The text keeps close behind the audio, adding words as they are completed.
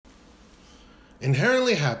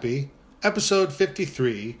Inherently Happy, Episode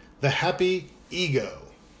 53, The Happy Ego.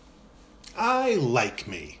 I like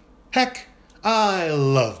me. Heck, I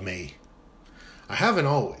love me. I haven't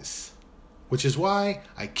always, which is why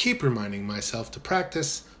I keep reminding myself to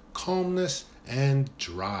practice calmness and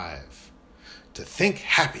drive, to think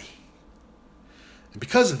happy. And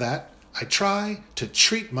because of that, I try to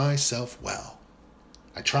treat myself well.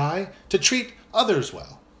 I try to treat others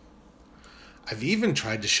well. I've even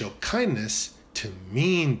tried to show kindness to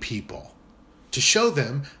mean people, to show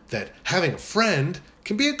them that having a friend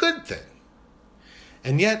can be a good thing.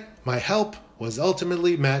 And yet, my help was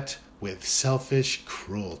ultimately met with selfish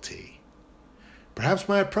cruelty. Perhaps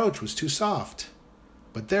my approach was too soft,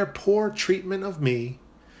 but their poor treatment of me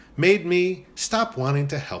made me stop wanting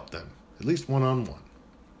to help them, at least one-on-one.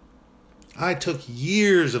 I took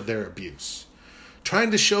years of their abuse,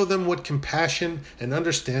 trying to show them what compassion and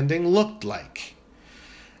understanding looked like.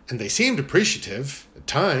 And they seemed appreciative at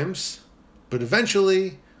times, but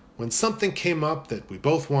eventually, when something came up that we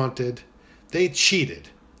both wanted, they cheated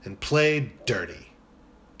and played dirty,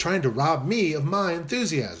 trying to rob me of my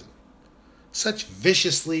enthusiasm. Such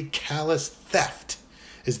viciously callous theft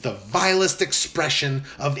is the vilest expression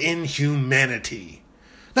of inhumanity.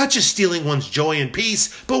 Not just stealing one's joy and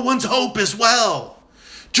peace, but one's hope as well.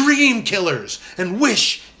 Dream killers and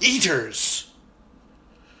wish eaters.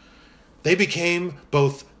 They became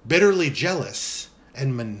both bitterly jealous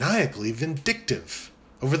and maniacally vindictive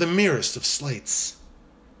over the merest of slights.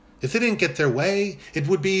 If they didn't get their way, it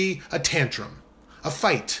would be a tantrum, a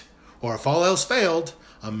fight, or if all else failed,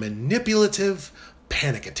 a manipulative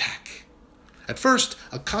panic attack. At first,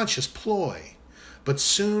 a conscious ploy, but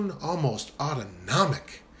soon almost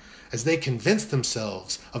autonomic, as they convinced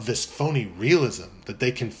themselves of this phony realism that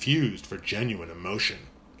they confused for genuine emotion.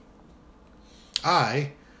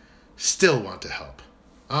 I still want to help.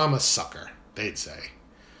 I'm a sucker, they'd say.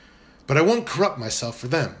 But I won't corrupt myself for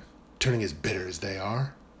them, turning as bitter as they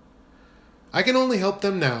are. I can only help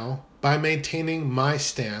them now by maintaining my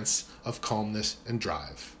stance of calmness and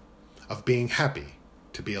drive, of being happy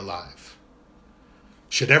to be alive.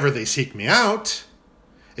 Should ever they seek me out,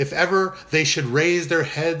 if ever they should raise their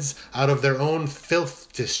heads out of their own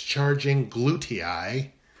filth-discharging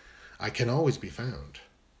glutii, I can always be found.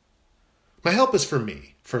 My help is for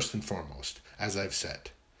me, first and foremost, as I've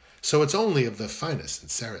said, so it's only of the finest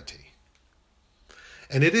sincerity.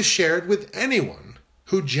 And it is shared with anyone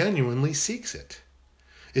who genuinely seeks it,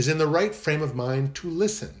 is in the right frame of mind to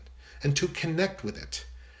listen and to connect with it,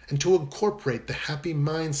 and to incorporate the happy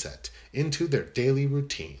mindset into their daily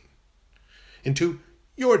routine, into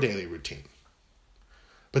your daily routine.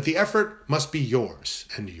 But the effort must be yours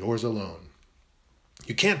and yours alone.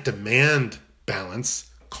 You can't demand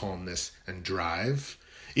balance, calmness, and drive,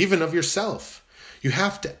 even of yourself. You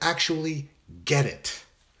have to actually get it.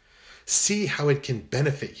 See how it can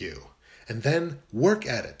benefit you, and then work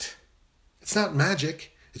at it. It's not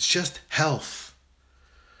magic, it's just health.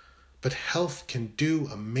 But health can do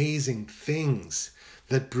amazing things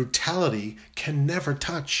that brutality can never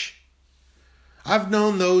touch. I've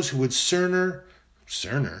known those who would Cerner?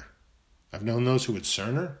 I've known those who would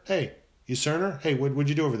Cerner? Hey, you Cerner? Hey, what'd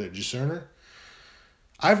you do over there? Did you Cerner?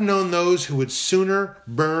 I've known those who would sooner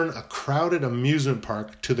burn a crowded amusement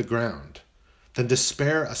park to the ground than to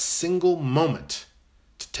spare a single moment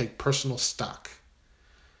to take personal stock.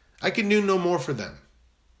 I can do no more for them.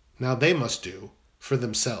 Now they must do for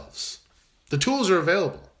themselves. The tools are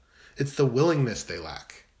available. It's the willingness they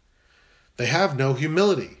lack. They have no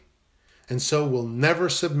humility, and so will never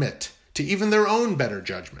submit to even their own better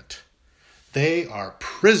judgment. They are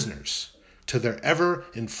prisoners to their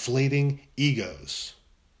ever-inflating egos.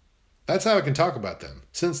 That's how I can talk about them,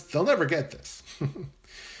 since they'll never get this.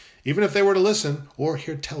 Even if they were to listen or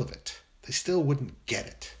hear tell of it, they still wouldn't get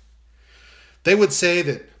it. They would say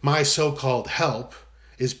that my so-called help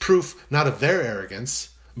is proof not of their arrogance,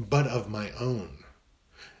 but of my own.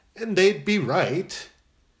 And they'd be right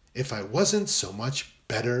if I wasn't so much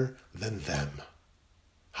better than them.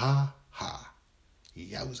 Ha ha.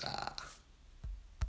 Yowza.